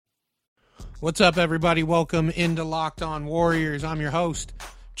What's up, everybody? Welcome into Locked On Warriors. I'm your host,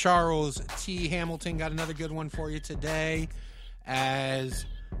 Charles T. Hamilton. Got another good one for you today as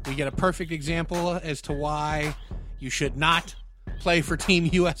we get a perfect example as to why you should not play for Team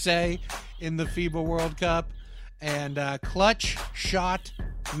USA in the FIBA World Cup and clutch shot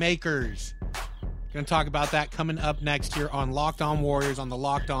makers. Going to talk about that coming up next here on Locked On Warriors on the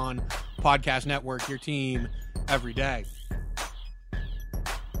Locked On Podcast Network, your team every day.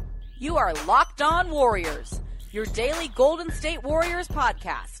 You are Locked On Warriors, your daily Golden State Warriors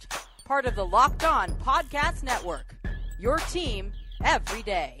podcast. Part of the Locked On Podcast Network, your team every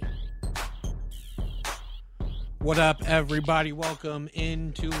day. What up, everybody? Welcome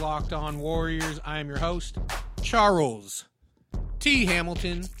into Locked On Warriors. I am your host, Charles T.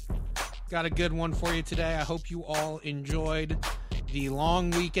 Hamilton. Got a good one for you today. I hope you all enjoyed the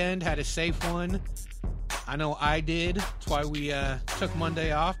long weekend, had a safe one. I know I did. That's why we took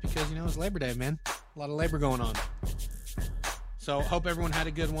Monday off because, it's Labor Day, man. A lot of labor going on. So, hope everyone had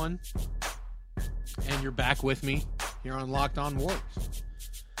a good one. And you're back with me here on Locked On Warriors.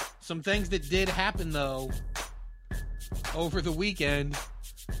 Some things that did happen, though, over the weekend.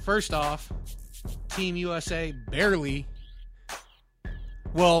 First off, Team USA barely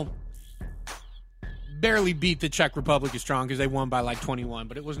beat the Czech Republic as strong because they won by like 21,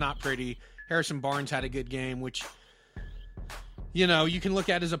 but it was not pretty. Harrison Barnes had a good game, which, you can look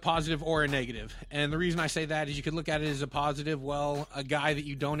at as a positive or a negative. And the reason I say that is you could look at it as a positive. Well, a guy that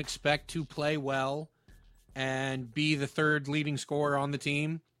you don't expect to play well and be the third leading scorer on the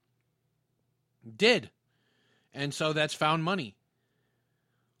team did. And so that's found money.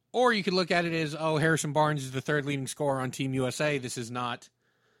 Or you could look at it as, Harrison Barnes is the third leading scorer on Team USA. This is not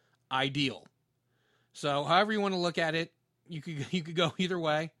ideal. So however you want to look at it, you could go either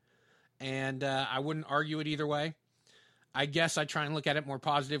way. And I wouldn't argue it either way. I guess I try and look at it more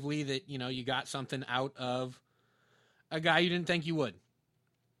positively that, you got something out of a guy you didn't think you would.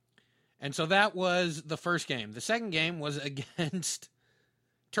 And so that was the first game. The second game was against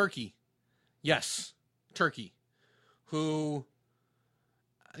Turkey. Yes, Turkey. Who,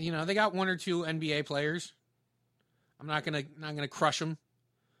 they got one or two NBA players. I'm not gonna crush them.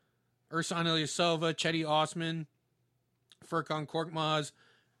 Ersan Ilyasova, Cedi Osman, Furkan Korkmaz.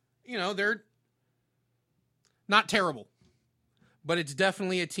 They're not terrible. But it's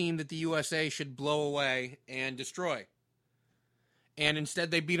definitely a team that the USA should blow away and destroy. And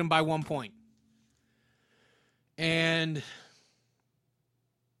instead, they beat them by 1 point. And,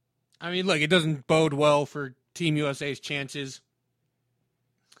 look, it doesn't bode well for Team USA's chances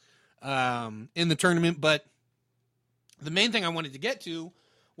in the tournament. But the main thing I wanted to get to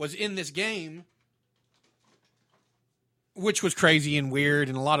was in this game, which was crazy and weird,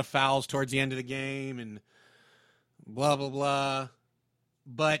 and a lot of fouls towards the end of the game, and blah, blah, blah.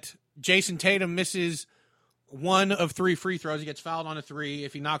 But Jason Tatum misses one of 3 free throws. He gets fouled on a 3.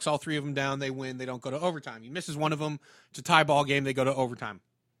 If he knocks all 3 of them down, they win. They don't go to overtime. He misses one of them. It's a tie ball game. They go to overtime.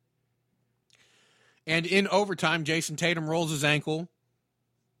 And in overtime, Jason Tatum rolls his ankle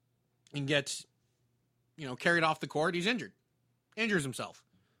and gets, carried off the court. He's injured. Injures himself,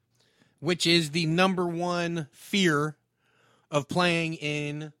 which is the number one fear of playing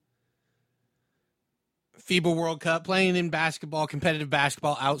in FIBA World Cup, playing in basketball, competitive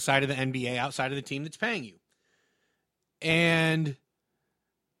basketball outside of the NBA, outside of the team that's paying you. And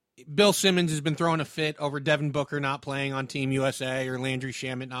Bill Simmons has been throwing a fit over Devin Booker not playing on Team USA or Landry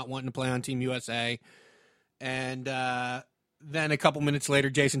Shamet not wanting to play on Team USA. And then a couple minutes later,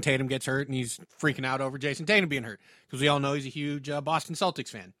 Jason Tatum gets hurt, and he's freaking out over Jason Tatum being hurt because we all know he's a huge Boston Celtics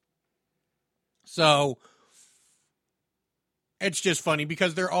fan. So it's just funny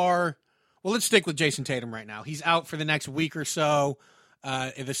because let's stick with Jason Tatum right now. He's out for the next week or so.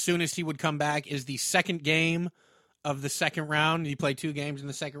 The soonest he would come back is the second game of the second round. He played 2 games in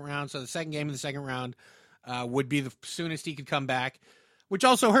the second round, so the second game of the second round would be the soonest he could come back, which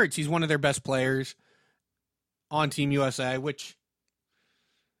also hurts. He's one of their best players on Team USA, which,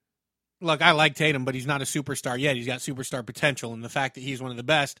 look, I like Tatum, but he's not a superstar yet. He's got superstar potential, and the fact that he's one of the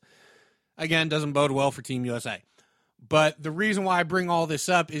best, again, doesn't bode well for Team USA. But the reason why I bring all this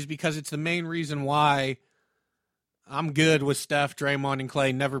up is because it's the main reason why I'm good with Steph, Draymond, and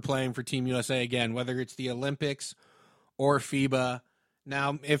Klay never playing for Team USA again, whether it's the Olympics or FIBA.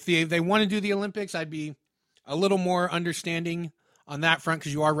 Now, if they want to do the Olympics, I'd be a little more understanding on that front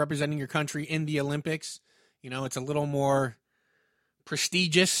because you are representing your country in the Olympics. It's a little more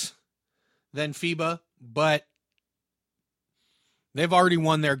prestigious than FIBA, but they've already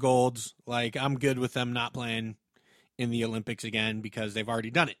won their golds. Like, I'm good with them not playing in the Olympics again because they've already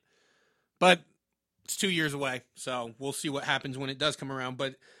done it. But it's 2 years away, so we'll see what happens when it does come around.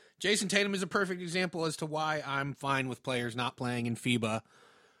 But Jason Tatum is a perfect example as to why I'm fine with players not playing in FIBA,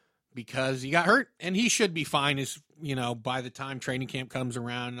 because he got hurt, and he should be fine by the time training camp comes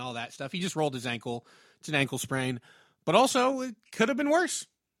around and all that stuff. He just rolled his ankle. It's an ankle sprain. But also, it could have been worse.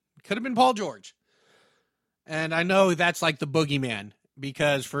 It could have been Paul George. And I know that's like the boogeyman,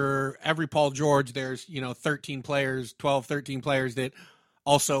 because for every Paul George, there's, 12, 13 players that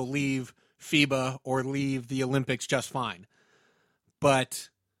also leave FIBA or leave the Olympics just fine. But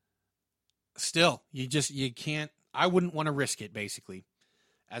still, you can't, I wouldn't want to risk it, basically.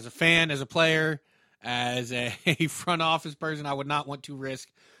 As a fan, as a player, as a front office person, I would not want to risk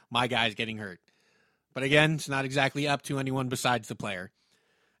my guys getting hurt. But again, it's not exactly up to anyone besides the player.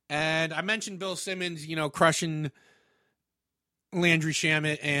 And I mentioned Bill Simmons, crushing Landry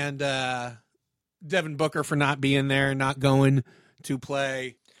Shamet and Devin Booker for not being there, not going to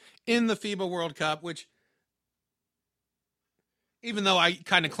play in the FIBA World Cup, which, even though I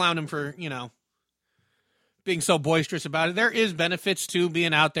kind of clown him for, being so boisterous about it, there is benefits to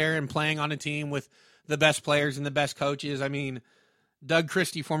being out there and playing on a team with the best players and the best coaches. I mean, Doug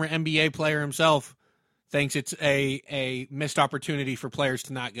Christie, former NBA player himself, thinks it's a missed opportunity for players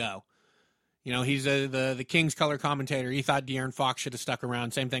to not go. He's the Kings color commentator. He thought De'Aaron Fox should have stuck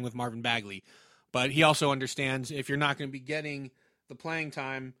around. Same thing with Marvin Bagley. But he also understands if you're not going to be getting the playing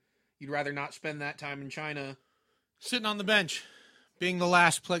time, you'd rather not spend that time in China sitting on the bench, being the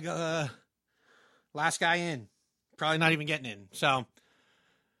last guy in. Probably not even getting in. So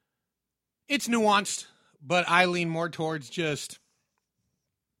it's nuanced, but I lean more towards just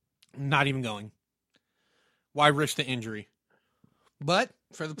not even going. Why risk the injury? But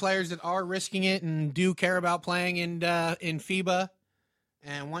for the players that are risking it and do care about playing in FIBA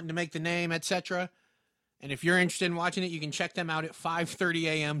and wanting to make the name, etc., and if you're interested in watching it, you can check them out at 5:30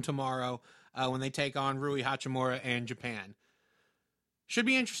 a.m. tomorrow when they take on Rui Hachimura and Japan. Should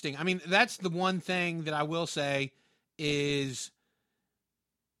be interesting. I mean, that's the one thing that I will say is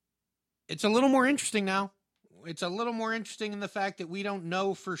it's a little more interesting now. It's a little more interesting in the fact that we don't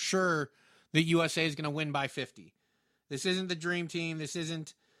know for sure that USA is going to win by 50. This isn't the dream team. This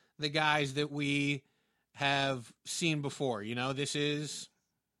isn't the guys that we have seen before. This is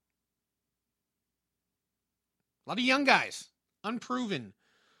a lot of young guys, unproven,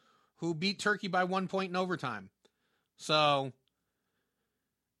 who beat Turkey by 1 point in overtime. So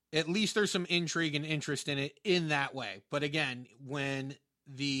at least there's some intrigue and interest in it in that way. But again, when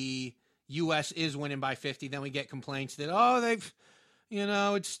the U.S. is winning by 50, then we get complaints that, they've,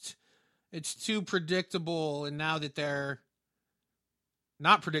 it's too predictable. And now that they're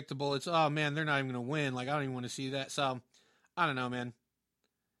not predictable, it's, oh man, they're not even going to win. Like, I don't even want to see that. So I don't know, man.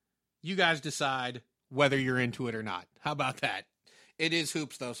 You guys decide whether you're into it or not. How about that? It is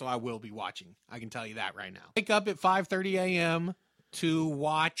hoops though, so I will be watching. I can tell you that right now. Wake up at 5:30 a.m. to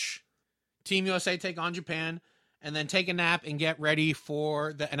watch Team USA take on Japan, and then take a nap and get ready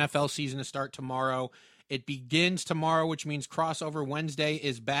for the NFL season to start tomorrow. It begins tomorrow, which means Crossover Wednesday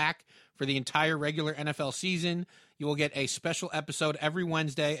is back for the entire regular NFL season. You will get a special episode every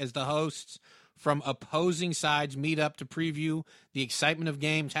Wednesday as the hosts from opposing sides meet up to preview the excitement of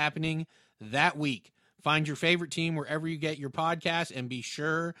games happening that week. Find your favorite team wherever you get your podcast, and be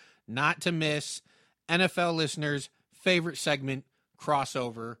sure not to miss NFL listeners' favorite segment,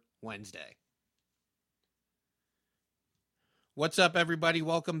 Crossover Wednesday. What's up, everybody?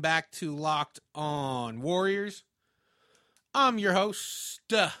 Welcome back to Locked On Warriors. I'm your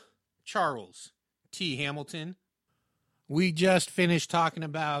host, Charles T. Hamilton. We just finished talking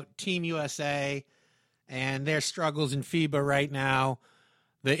about Team USA and their struggles in FIBA right now,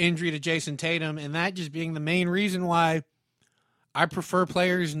 the injury to Jason Tatum, and that just being the main reason why I prefer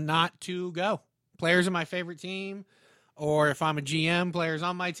players not to go. Players on my favorite team, or if I'm a GM, players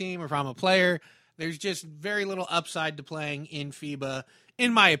on my team, or if I'm a player, there's just very little upside to playing in FIBA,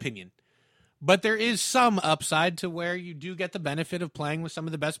 in my opinion. But there is some upside to where you do get the benefit of playing with some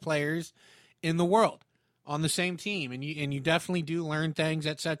of the best players in the world on the same team, and you definitely do learn things,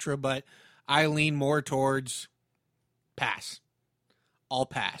 etc. But I lean more towards pass. I'll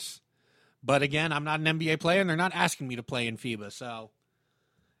pass. But again, I'm not an NBA player, and they're not asking me to play in FIBA, so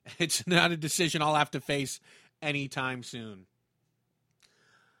it's not a decision I'll have to face anytime soon.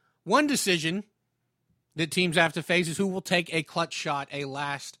 One decision that teams have to face is who will take a clutch shot, a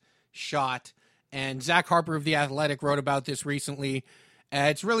last shot. And Zach Harper of The Athletic wrote about this recently.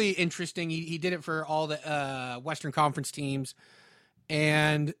 It's really interesting. He did it for all the Western Conference teams.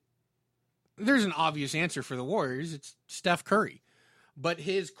 And there's an obvious answer for the Warriors. It's Steph Curry. But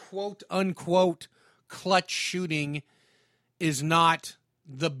his quote-unquote clutch shooting is not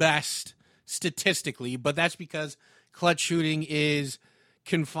the best statistically. But that's because clutch shooting is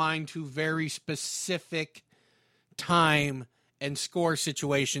confined to very specific time and score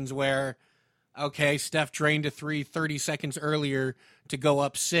situations where, okay, Steph drained a 3 30 seconds earlier to go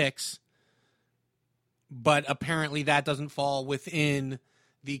up 6, but apparently that doesn't fall within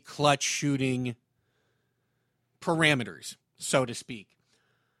the clutch shooting parameters, so to speak.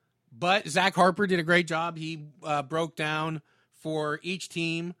 But Zach Harper did a great job. He broke down for each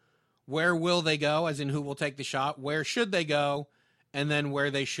team where will they go, as in who will take the shot, where should they go, and then where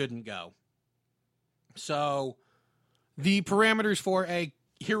they shouldn't go. So the parameters for a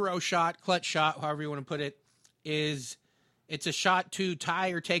hero shot, clutch shot, however you want to put it, is it's a shot to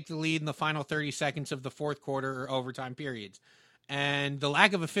tie or take the lead in the final 30 seconds of the fourth quarter or overtime periods. And the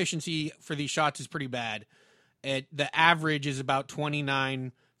lack of efficiency for these shots is pretty bad. The average is about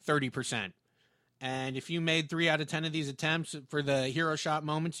 29-30%. And if you made 3 out of 10 of these attempts for the hero shot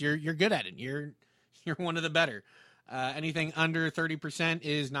moments, you're good at it. You're one of the better. Anything under 30%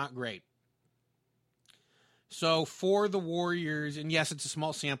 is not great. So for the Warriors, and yes, it's a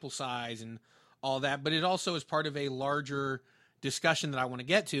small sample size and all that, but it also is part of a larger discussion that I want to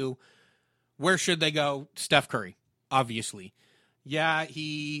get to. Where should they go? Steph Curry, obviously. Yeah,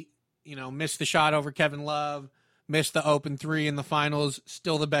 he missed the shot over Kevin Love, missed the open 3 in the finals,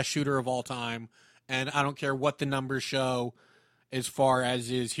 still the best shooter of all time. And I don't care what the numbers show as far as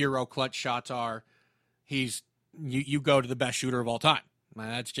his hero clutch shots are. You go to the best shooter of all time.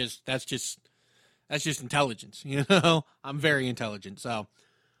 That's just intelligence. I'm very intelligent. So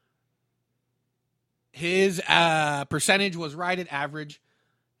his percentage was right at average.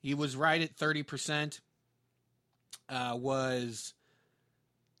 He was right at 30%. Was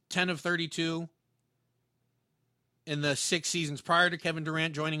 10 of 32 in the 6 seasons prior to Kevin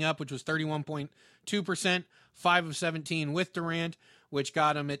Durant joining up, which was 31.2%, 5 of 17 with Durant, which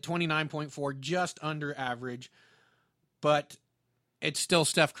got him at 29.4, just under average. But it's still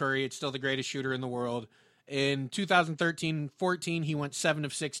Steph Curry. It's still the greatest shooter in the world. In 2013-14, he went 7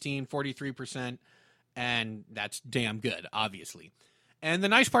 of 16, 43%, and that's damn good, obviously. And the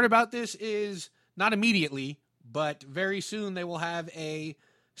nice part about this is not immediately, but very soon they will have a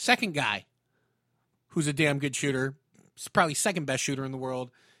second guy who's a damn good shooter. He's probably second best shooter in the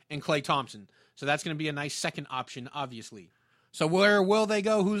world, and Klay Thompson. So that's going to be a nice second option, obviously. So where will they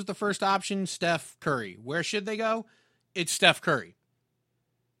go? Who's the first option? Steph Curry. Where should they go? It's Steph Curry.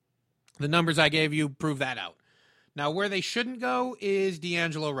 The numbers I gave you prove that out. Now, where they shouldn't go is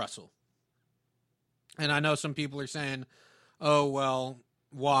D'Angelo Russell. And I know some people are saying, oh, well,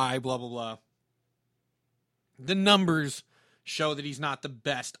 why, blah, blah, blah. The numbers show that he's not the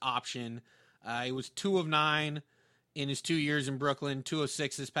best option. He was 2 of 9 in his 2 years in Brooklyn, 2 of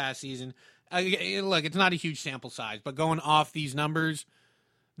 6 this past season. Look, it's not a huge sample size, but going off these numbers,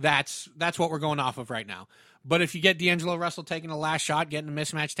 that's what we're going off of right now. But if you get D'Angelo Russell taking a last shot, getting a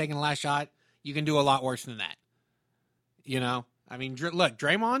mismatch, taking a last shot, you can do a lot worse than that. I mean, look,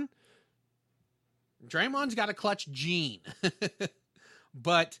 Draymond's got a clutch gene.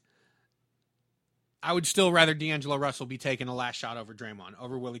 But I would still rather D'Angelo Russell be taking a last shot over Draymond,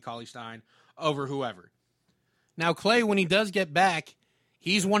 over Willie Cauley-Stein, over whoever. Now, Klay, when he does get back,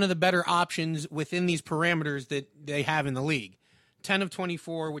 he's one of the better options within these parameters that they have in the league. 10 of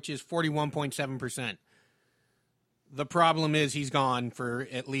 24, which is 41.7%. The problem is he's gone for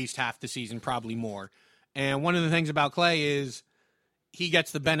at least half the season, probably more. And one of the things about Klay is he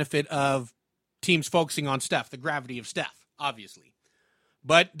gets the benefit of teams focusing on Steph, the gravity of Steph, obviously.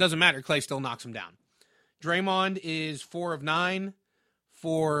 But doesn't matter. Klay still knocks him down. Draymond is 4 of 9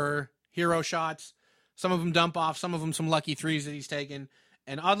 for hero shots. Some of them dump off, some of them some lucky threes that he's taken.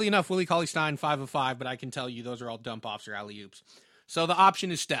 And oddly enough, Willie Cauley-Stein, 5 of 5, but I can tell you those are all dump offs or alley-oops. So the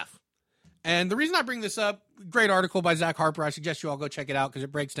option is Steph. And the reason I bring this up, great article by Zach Harper. I suggest you all go check it out because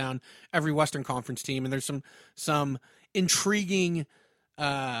it breaks down every Western Conference team. And there's some intriguing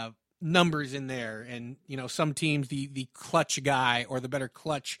numbers in there. And, some teams, the clutch guy or the better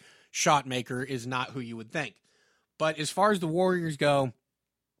clutch shot maker is not who you would think. But as far as the Warriors go,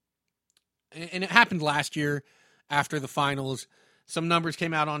 and it happened last year after the finals, some numbers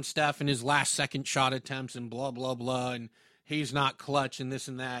came out on Steph and his last second shot attempts and blah, blah, blah. And he's not clutch and this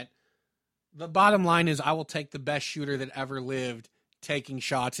and that. The bottom line is I will take the best shooter that ever lived taking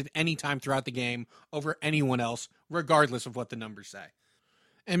shots at any time throughout the game over anyone else, regardless of what the numbers say.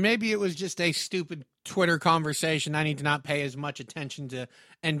 And maybe it was just a stupid Twitter conversation. I need to not pay as much attention to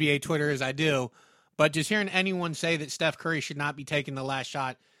NBA Twitter as I do. But just hearing anyone say that Steph Curry should not be taking the last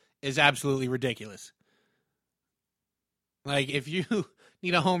shot is absolutely ridiculous. Like, if you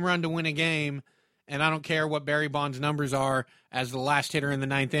need a home run to win a game, and I don't care what Barry Bonds' numbers are as the last hitter in the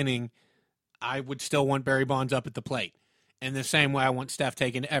ninth inning, I would still want Barry Bonds up at the plate. In the same way I want Steph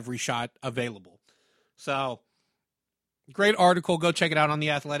taking every shot available. So, great article. Go check it out on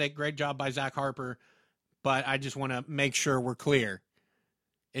The Athletic. Great job by Zach Harper. But I just want to make sure we're clear.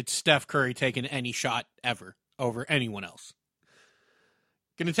 It's Steph Curry taking any shot ever over anyone else.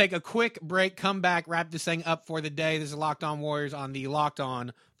 Going to take a quick break, come back, wrap this thing up for the day. This is Locked On Warriors on the Locked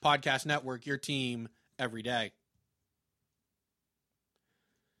On Podcast Network, your team every day.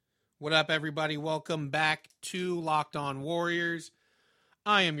 What up, everybody? Welcome back to Locked On Warriors.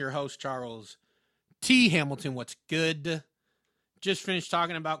 I am your host, Charles T. Hamilton. What's good? Just finished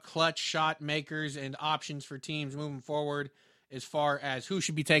talking about clutch shot makers and options for teams moving forward as far as who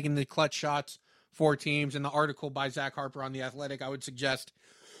should be taking the clutch shots for teams. In the article by Zach Harper on The Athletic, I would suggest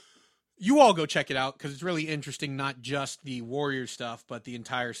you all go check it out because it's really interesting, not just the Warriors stuff, but the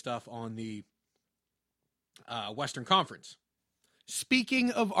entire stuff on the Western Conference.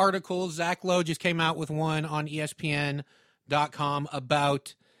 Speaking of articles, Zach Lowe just came out with one on ESPN.com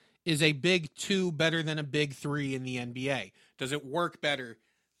about, is a big two better than a big three in the NBA? Does it work better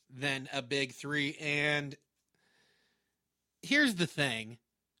than a big three? And here's the thing.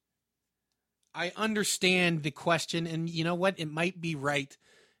 I understand the question, and you know what? It might be right,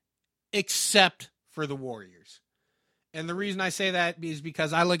 except for the Warriors. And the reason I say that is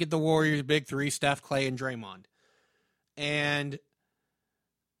because I look at the Warriors' big three, Steph, Klay, and Draymond. And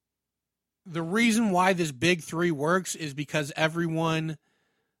the reason why this big three works is because everyone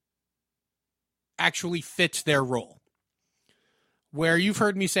actually fits their role. Where you've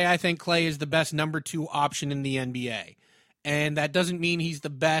heard me say I think Klay is the best number two option in the NBA. And that doesn't mean he's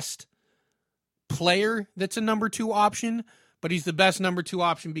the best player that's a number two option, but he's the best number two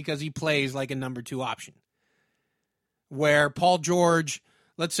option because he plays like a number two option. Where Paul George,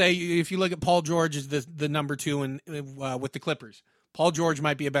 let's say if you look at Paul George as the number two with the Clippers, Paul George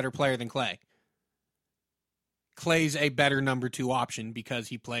might be a better player than Klay. Klay's a better number two option because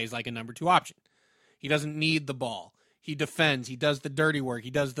he plays like a number two option. He doesn't need the ball. He defends. He does the dirty work. He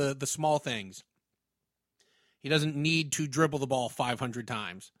does the small things. He doesn't need to dribble the ball 500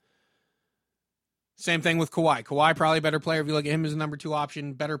 times. Same thing with Kawhi. Kawhi probably a better player if you look at him as a number two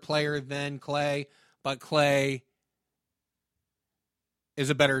option, better player than Klay, but Klay is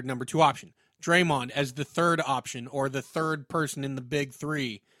a better number two option. Draymond as the third option or the third person in the big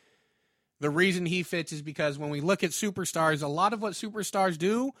three. The reason he fits is because when we look at superstars, a lot of what superstars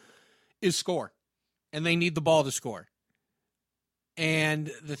do is score. And they need the ball to score.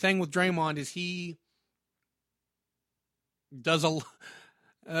 And the thing with Draymond is he does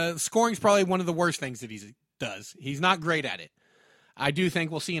scoring's probably one of the worst things that he does. He's not great at it. I do think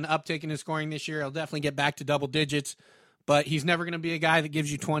we'll see an uptick in his scoring this year. He'll definitely get back to double digits. But he's never going to be a guy that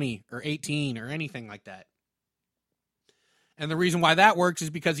gives you 20 or 18 or anything like that. And the reason why that works is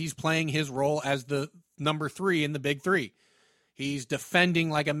because he's playing his role as the number three in the big three. He's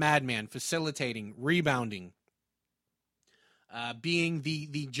defending like a madman, facilitating, rebounding, being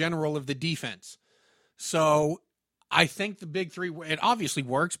the general of the defense. So I think the big three, it obviously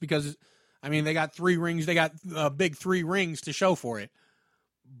works because, I mean, they got 3 rings. They got big 3 rings to show for it.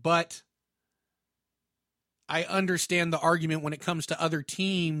 But I understand the argument when it comes to other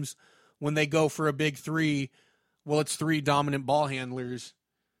teams when they go for a big three. Well, it's 3 dominant ball handlers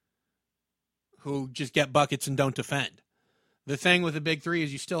who just get buckets and don't defend. The thing with the big three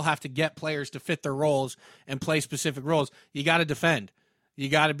is you still have to get players to fit their roles and play specific roles. You got to defend. You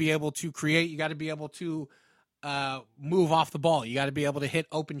got to be able to create. You got to be able to move off the ball. You got to be able to hit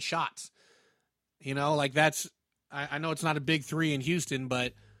open shots. You know, like that's, I know it's not a big three in Houston,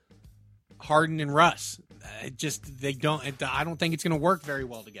 but Harden and Russ, I don't think it's going to work very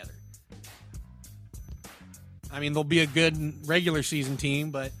well together. I mean, they'll be a good regular season team,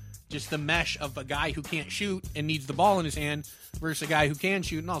 but just the mesh of a guy who can't shoot and needs the ball in his hand versus a guy who can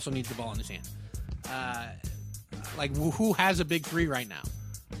shoot and also needs the ball in his hand. Like, who has a big three right now?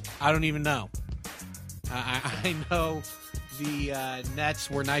 I don't even know. I know the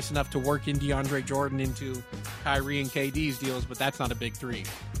Nets were nice enough to work in DeAndre Jordan into Kyrie and KD's deals, but that's not a big three.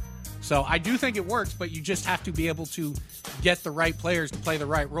 So I do think it works, but you just have to be able to get the right players to play the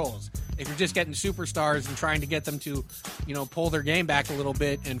right roles. If you're just getting superstars and trying to get them to, you know, pull their game back a little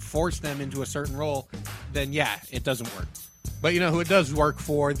bit and force them into a certain role, then yeah, it doesn't work. But you know who it does work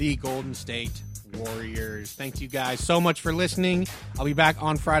for? The Golden State Warriors. Thank you guys so much for listening. I'll be back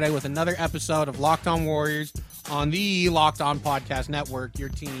on Friday with another episode of Locked On Warriors on the Locked On Podcast Network, your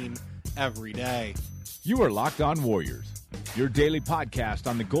team every day. You are Locked On Warriors, your daily podcast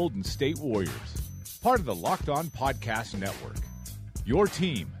on the Golden State Warriors. Part of the Locked On Podcast Network, your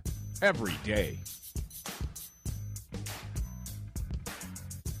team every day.